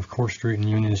intersection of Court Street and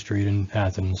Union Street in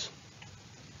Athens.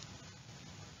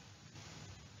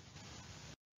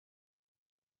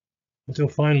 Until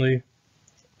finally,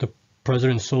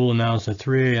 President Soul announced at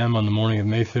 3 a.m. on the morning of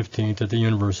May 15th that the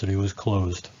university was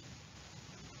closed.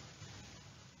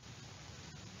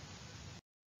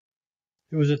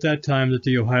 It was at that time that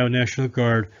the Ohio National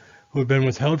Guard, who had been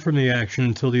withheld from the action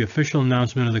until the official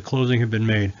announcement of the closing had been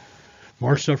made,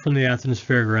 marched up from the Athens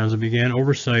Fairgrounds and began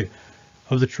oversight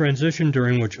of the transition,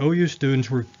 during which OU students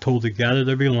were told to gather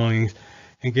their belongings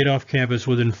and get off campus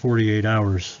within 48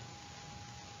 hours.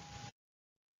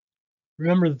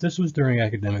 Remember that this was during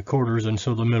academic quarters, and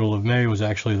so the middle of May was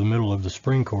actually the middle of the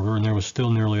spring quarter, and there was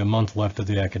still nearly a month left of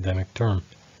the academic term.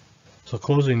 So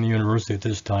closing the university at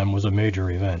this time was a major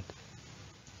event.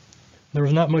 There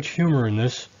was not much humor in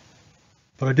this,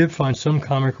 but I did find some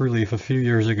comic relief a few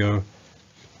years ago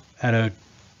at a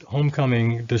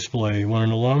homecoming display when an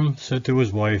alum said to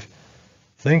his wife,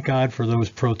 "Thank God for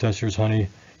those protesters, honey.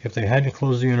 If they hadn't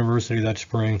closed the university that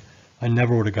spring, I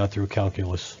never would have got through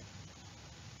calculus."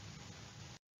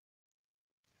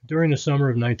 During the summer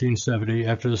of 1970,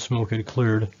 after the smoke had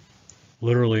cleared,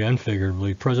 literally and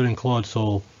figuratively, President Claude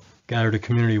Sol gathered a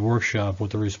community workshop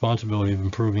with the responsibility of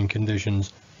improving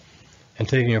conditions and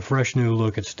taking a fresh new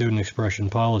look at student expression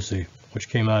policy, which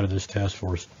came out of this task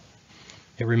force.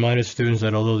 It reminded students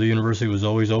that although the university was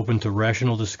always open to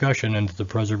rational discussion and to the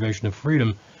preservation of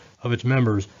freedom of its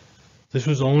members, this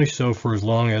was only so for as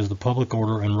long as the public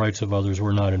order and rights of others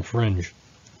were not infringed.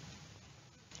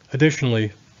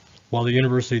 Additionally, while the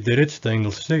university did its thing,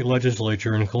 the state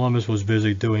legislature in Columbus was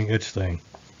busy doing its thing.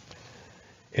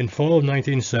 In fall of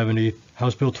 1970,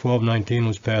 House Bill 1219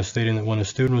 was passed stating that when a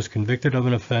student was convicted of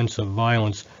an offense of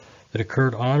violence that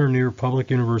occurred on or near a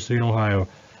public university in Ohio,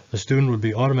 the student would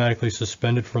be automatically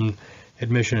suspended from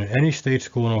admission at any state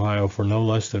school in Ohio for no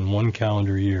less than 1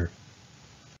 calendar year.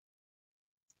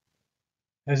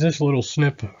 As this little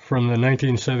snip from the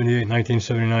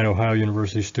 1978-1979 Ohio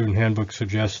University Student Handbook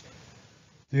suggests,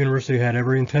 the university had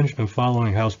every intention of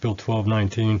following House Bill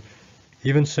 1219,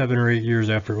 even 7 or 8 years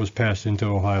after it was passed into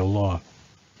Ohio law.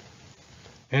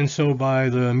 And so by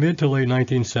the mid to late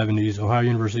 1970s, Ohio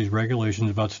University's regulations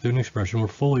about student expression were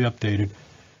fully updated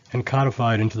and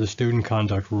codified into the student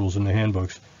conduct rules in the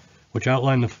handbooks, which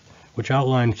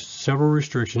outlined several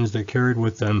restrictions that carried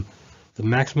with them the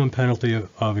maximum penalty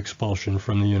of expulsion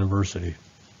from the university.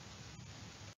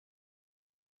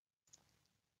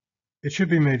 It should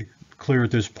be made clear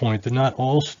at this point that not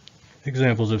all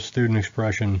examples of student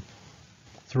expression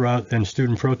and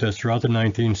student protest throughout the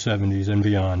 1970s and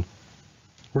beyond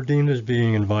were deemed as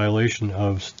being in violation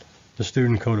of the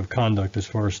Student Code of Conduct as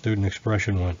far as student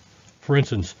expression went. For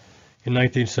instance, in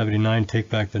 1979,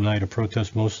 Take Back the Night, a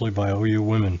protest mostly by OU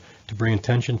women to bring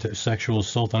attention to sexual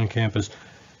assault on campus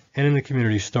and in the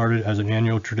community, started as an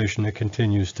annual tradition that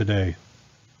continues today.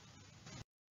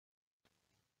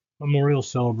 Memorial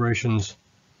celebrations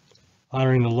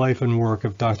honoring the life and work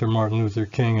of Dr. Martin Luther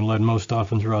King, and led most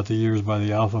often throughout the years by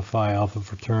the Alpha Phi Alpha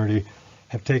fraternity,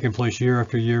 have taken place year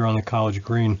after year on the college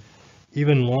green,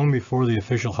 even long before the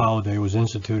official holiday was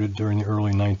instituted during the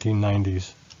early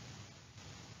 1990s.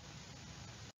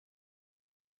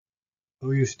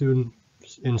 OU students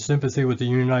in sympathy with the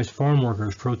unionized farm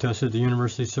workers protested the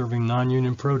university serving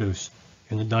non-union produce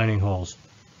in the dining halls.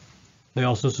 They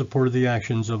also supported the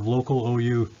actions of local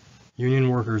OU union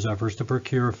workers' efforts to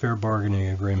procure a fair bargaining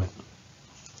agreement.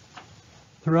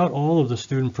 Throughout all of the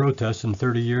student protests in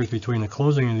 30 years between the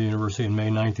closing of the university in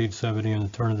May 1970 and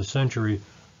the turn of the century,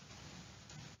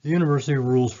 the university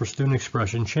rules for student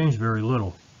expression changed very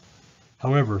little.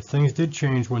 However, things did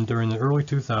change when during the early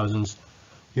 2000s,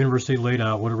 the university laid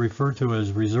out what it referred to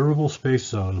as reservable space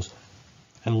zones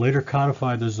and later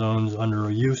codified the zones under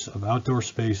a use of outdoor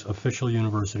space official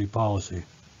university policy.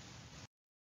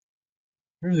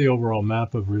 Here's the overall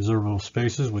map of reservable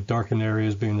spaces, with darkened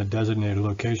areas being the designated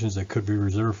locations that could be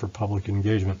reserved for public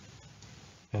engagement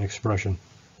and expression.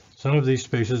 Some of these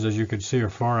spaces, as you can see,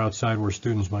 are far outside where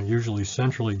students might usually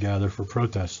centrally gather for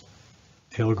protests.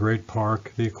 Hillgreat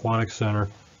Park, the Aquatic Center,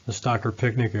 the Stocker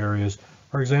picnic areas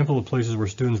are examples of places where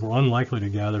students were unlikely to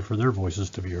gather for their voices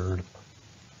to be heard.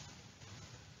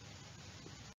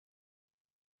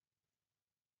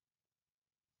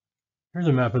 Here's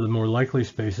a map of the more likely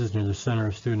spaces near the center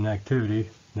of student activity,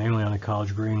 namely on the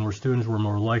college green, where students were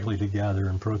more likely to gather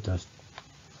and protest.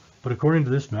 But according to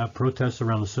this map, protests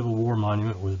around the Civil War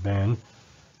Monument was banned,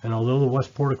 and although the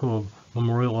west portico of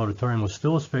Memorial Auditorium was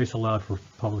still a space allowed for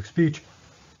public speech,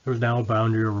 there was now a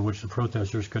boundary over which the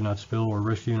protesters could not spill or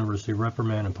risk university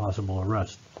reprimand and possible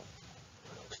arrest.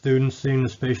 Students, seeing the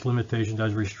space limitations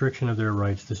as restriction of their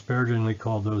rights, disparagingly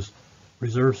called those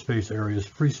reserved space areas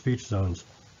free speech zones,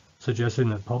 suggesting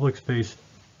that public space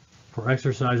for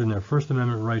exercising their First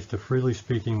Amendment rights to freely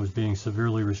speaking was being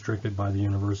severely restricted by the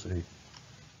university.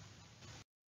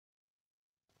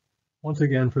 Once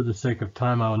again, for the sake of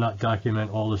time, I will not document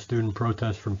all the student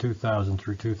protests from 2000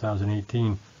 through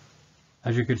 2018.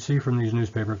 As you could see from these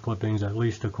newspaper clippings, at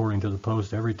least according to the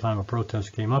Post, every time a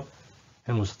protest came up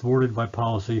and was thwarted by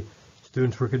policy,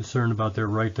 students were concerned about their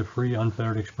right to free,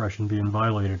 unfettered expression being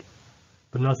violated.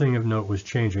 But nothing of note was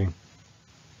changing.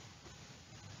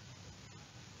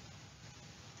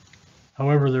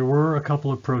 However, there were a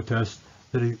couple of protests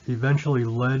that eventually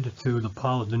led to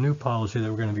the new policy that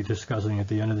we're going to be discussing at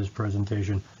the end of this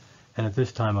presentation, and at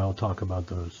this time I will talk about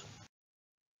those.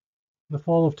 In the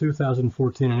fall of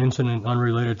 2014, an incident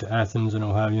unrelated to Athens and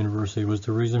Ohio University was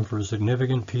the reason for a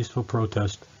significant peaceful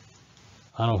protest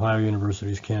on Ohio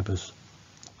University's campus.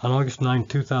 On August 9,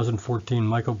 2014,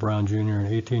 Michael Brown Jr.,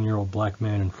 an 18-year-old black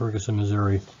man in Ferguson,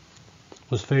 Missouri,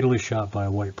 was fatally shot by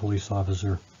a white police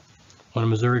officer. When a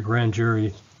Missouri grand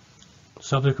jury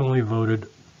subsequently voted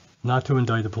not to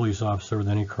indict the police officer with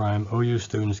any crime, OU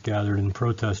students gathered in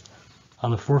protest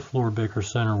on the fourth floor of Baker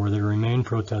Center, where they remained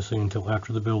protesting until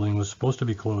after the building was supposed to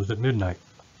be closed at midnight.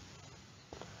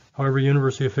 However,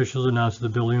 university officials announced that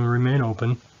the building would remain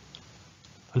open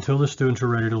until the students were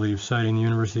ready to leave, citing the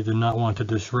university did not want to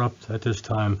disrupt at this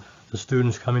time the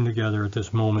students coming together at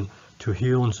this moment to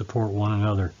heal and support one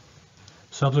another.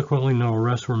 Subsequently, no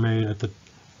arrests were made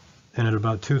and at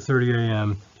about 2:30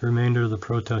 a.m., the remainder of the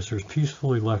protesters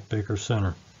peacefully left Baker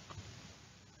Center.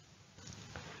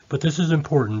 But this is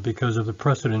important because of the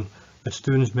precedent that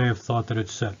students may have thought that it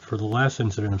set for the last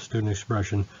incident of student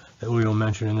expression that we will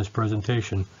mention in this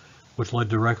presentation, which led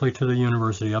directly to the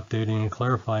university updating and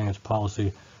clarifying its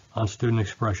policy on student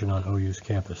expression on OU's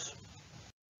campus.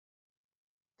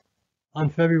 On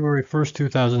February 1,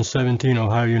 2017,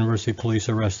 Ohio University police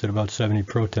arrested about 70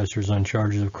 protesters on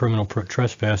charges of criminal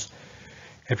trespass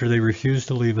after they refused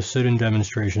to leave a sit-in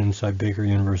demonstration inside Baker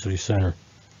University Center.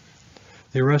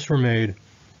 The arrests were made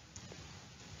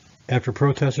after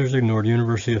protesters ignored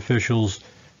university officials'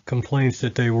 complaints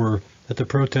that the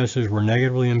protesters were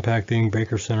negatively impacting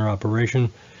Baker Center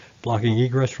operation, blocking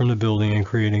egress from the building, and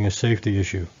creating a safety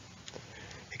issue.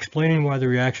 Explaining why the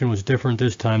reaction was different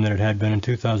this time than it had been in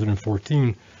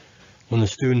 2014, when the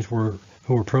students who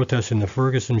were protesting the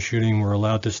Ferguson shooting were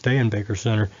allowed to stay in Baker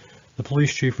Center, the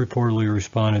police chief reportedly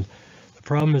responded, "The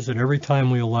problem is that every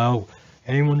time we allow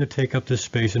anyone to take up this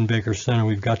space in Baker Center,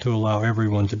 we've got to allow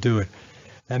everyone to do it.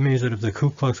 That means that if the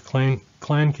Ku Klux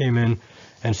Klan came in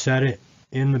and sat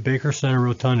in the Baker Center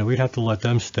rotunda, we'd have to let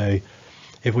them stay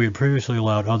if we had previously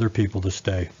allowed other people to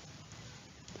stay."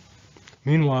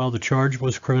 Meanwhile, the charge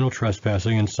was criminal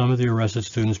trespassing, and some of the arrested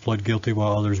students pled guilty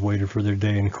while others waited for their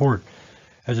day in court.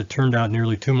 As it turned out,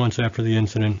 nearly 2 months after the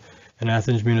incident, an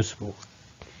Athens Municipal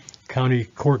County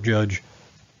Court judge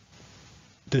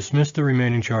dismissed the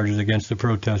remaining charges against the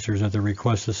protesters at the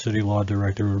request of city law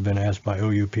director who had been asked by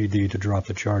OUPD to drop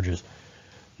the charges.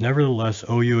 Nevertheless,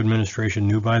 OU administration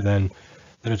knew by then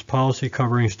that its policy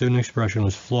covering student expression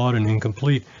was flawed and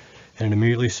incomplete, and it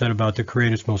immediately set about to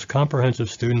create its most comprehensive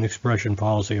student expression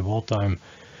policy of all time,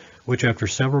 which after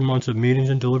several months of meetings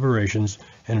and deliberations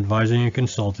and advising and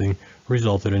consulting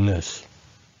resulted in this.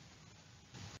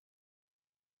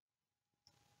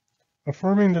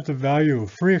 Affirming that the value of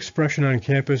free expression on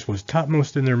campus was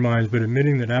topmost in their minds, but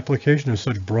admitting that application of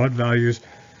such broad values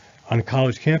on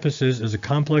college campuses is a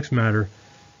complex matter,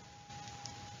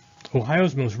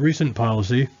 Ohio's most recent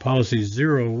policy, Policy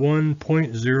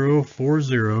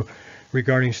 01.040,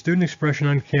 regarding student expression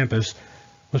on campus,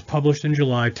 was published in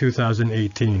July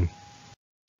 2018.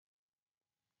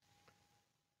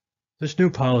 This new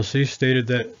policy stated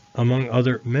that, among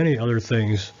many other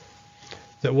things,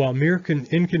 that while mere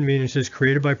inconveniences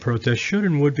created by protests should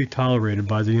and would be tolerated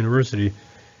by the university,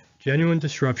 genuine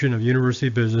disruption of university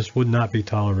business would not be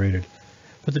tolerated.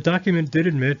 But the document did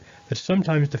admit that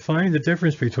sometimes defining the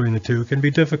difference between the two can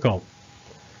be difficult.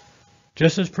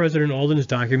 Just as President Alden's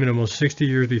document almost 60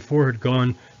 years before had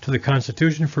gone to the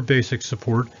Constitution for basic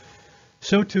support,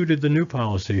 so too did the new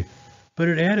policy. But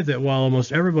it added that while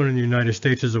almost everyone in the United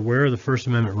States is aware of the First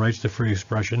Amendment rights to free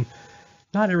expression,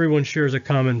 not everyone shares a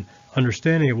common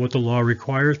understanding of what the law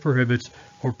requires, prohibits,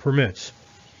 or permits.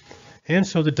 And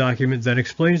so the document then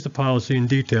explains the policy in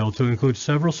detail to include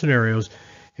several scenarios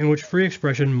in which free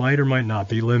expression might or might not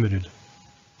be limited.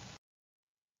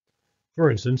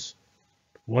 For instance,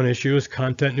 one issue is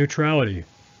content neutrality.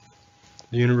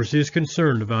 The university is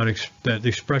concerned about that the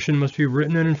expression must be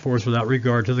written and enforced without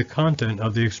regard to the content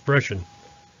of the expression.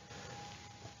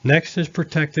 Next is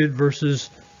protected protest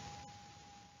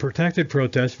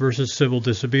versus civil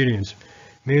disobedience,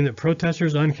 meaning that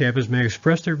protesters on campus may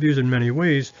express their views in many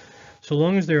ways so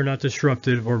long as they are not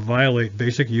disruptive or violate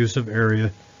basic use of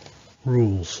area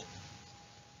rules.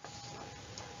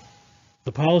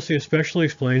 The policy especially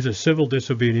explains that civil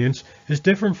disobedience is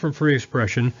different from free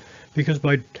expression because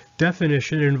by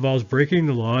definition it involves breaking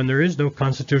the law, and there is no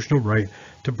constitutional right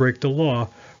to break the law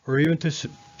or even to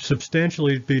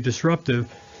substantially be disruptive,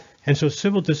 and so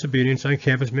civil disobedience on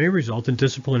campus may result in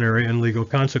disciplinary and legal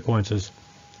consequences.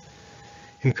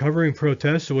 In covering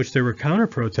protests in which there were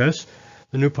counter-protests,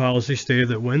 the new policy stated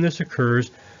that when this occurs,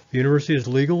 The university is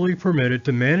legally permitted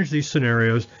to manage these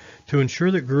scenarios to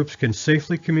ensure that groups can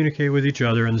safely communicate with each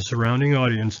other and the surrounding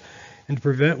audience, and to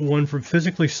prevent one from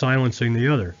physically silencing the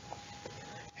other.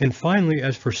 And finally,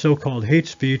 as for so-called hate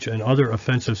speech and other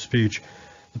offensive speech,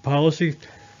 the policy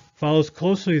follows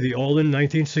closely the Alden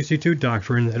 1962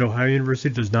 doctrine that Ohio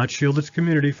University does not shield its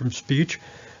community from speech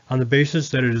on the basis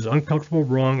that it is uncomfortable,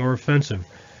 wrong, or offensive.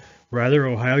 Rather,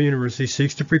 Ohio University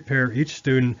seeks to prepare each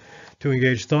student to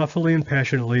engage thoughtfully and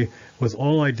passionately with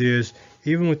all ideas,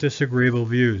 even with disagreeable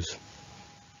views.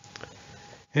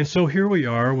 And so here we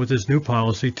are with this new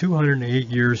policy 208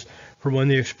 years from when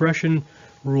the expression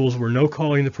rules were no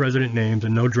calling the president names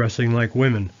and no dressing like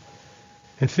women,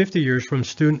 and 50 years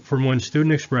from when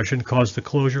student expression caused the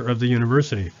closure of the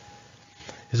university.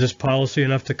 Is this policy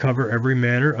enough to cover every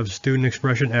manner of student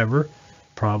expression ever?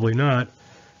 Probably not.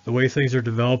 The way things are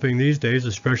developing these days,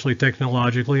 especially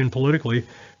technologically and politically,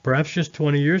 perhaps just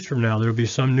 20 years from now there will be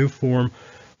some new form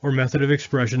or method of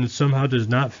expression that somehow does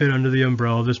not fit under the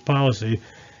umbrella of this policy,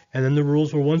 and then the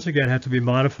rules will once again have to be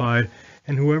modified,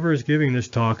 and whoever is giving this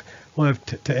talk will have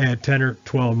to add 10 or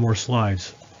 12 more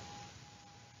slides.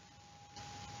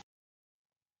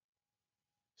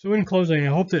 So in closing,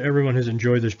 I hope that everyone has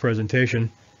enjoyed this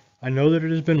presentation. I know that it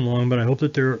has been long, but I hope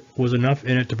that there was enough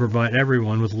in it to provide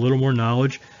everyone with a little more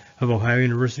knowledge of Ohio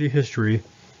University history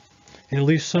in at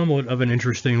least somewhat of an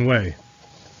interesting way.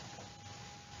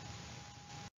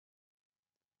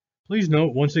 Please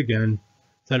note once again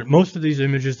that most of these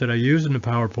images that I use in the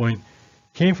PowerPoint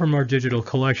came from our digital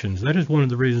collections. That is one of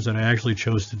the reasons that I actually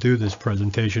chose to do this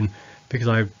presentation, because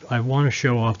I want to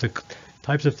show off the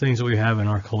types of things that we have in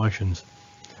our collections.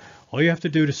 All you have to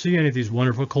do to see any of these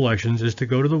wonderful collections is to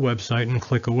go to the website and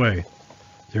click away.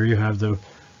 There you have the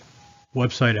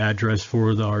website address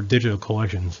for our digital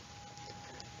collections.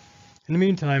 In the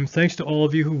meantime, thanks to all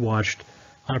of you who watched.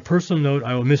 On a personal note,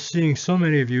 I will miss seeing so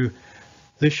many of you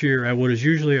this year at what is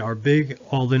usually our big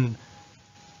Alden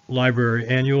Library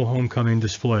annual homecoming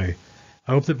display.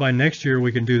 I hope that by next year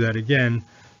we can do that again,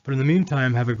 but in the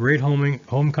meantime, have a great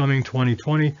homecoming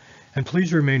 2020, and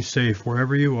please remain safe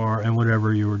wherever you are and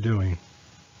whatever you are doing.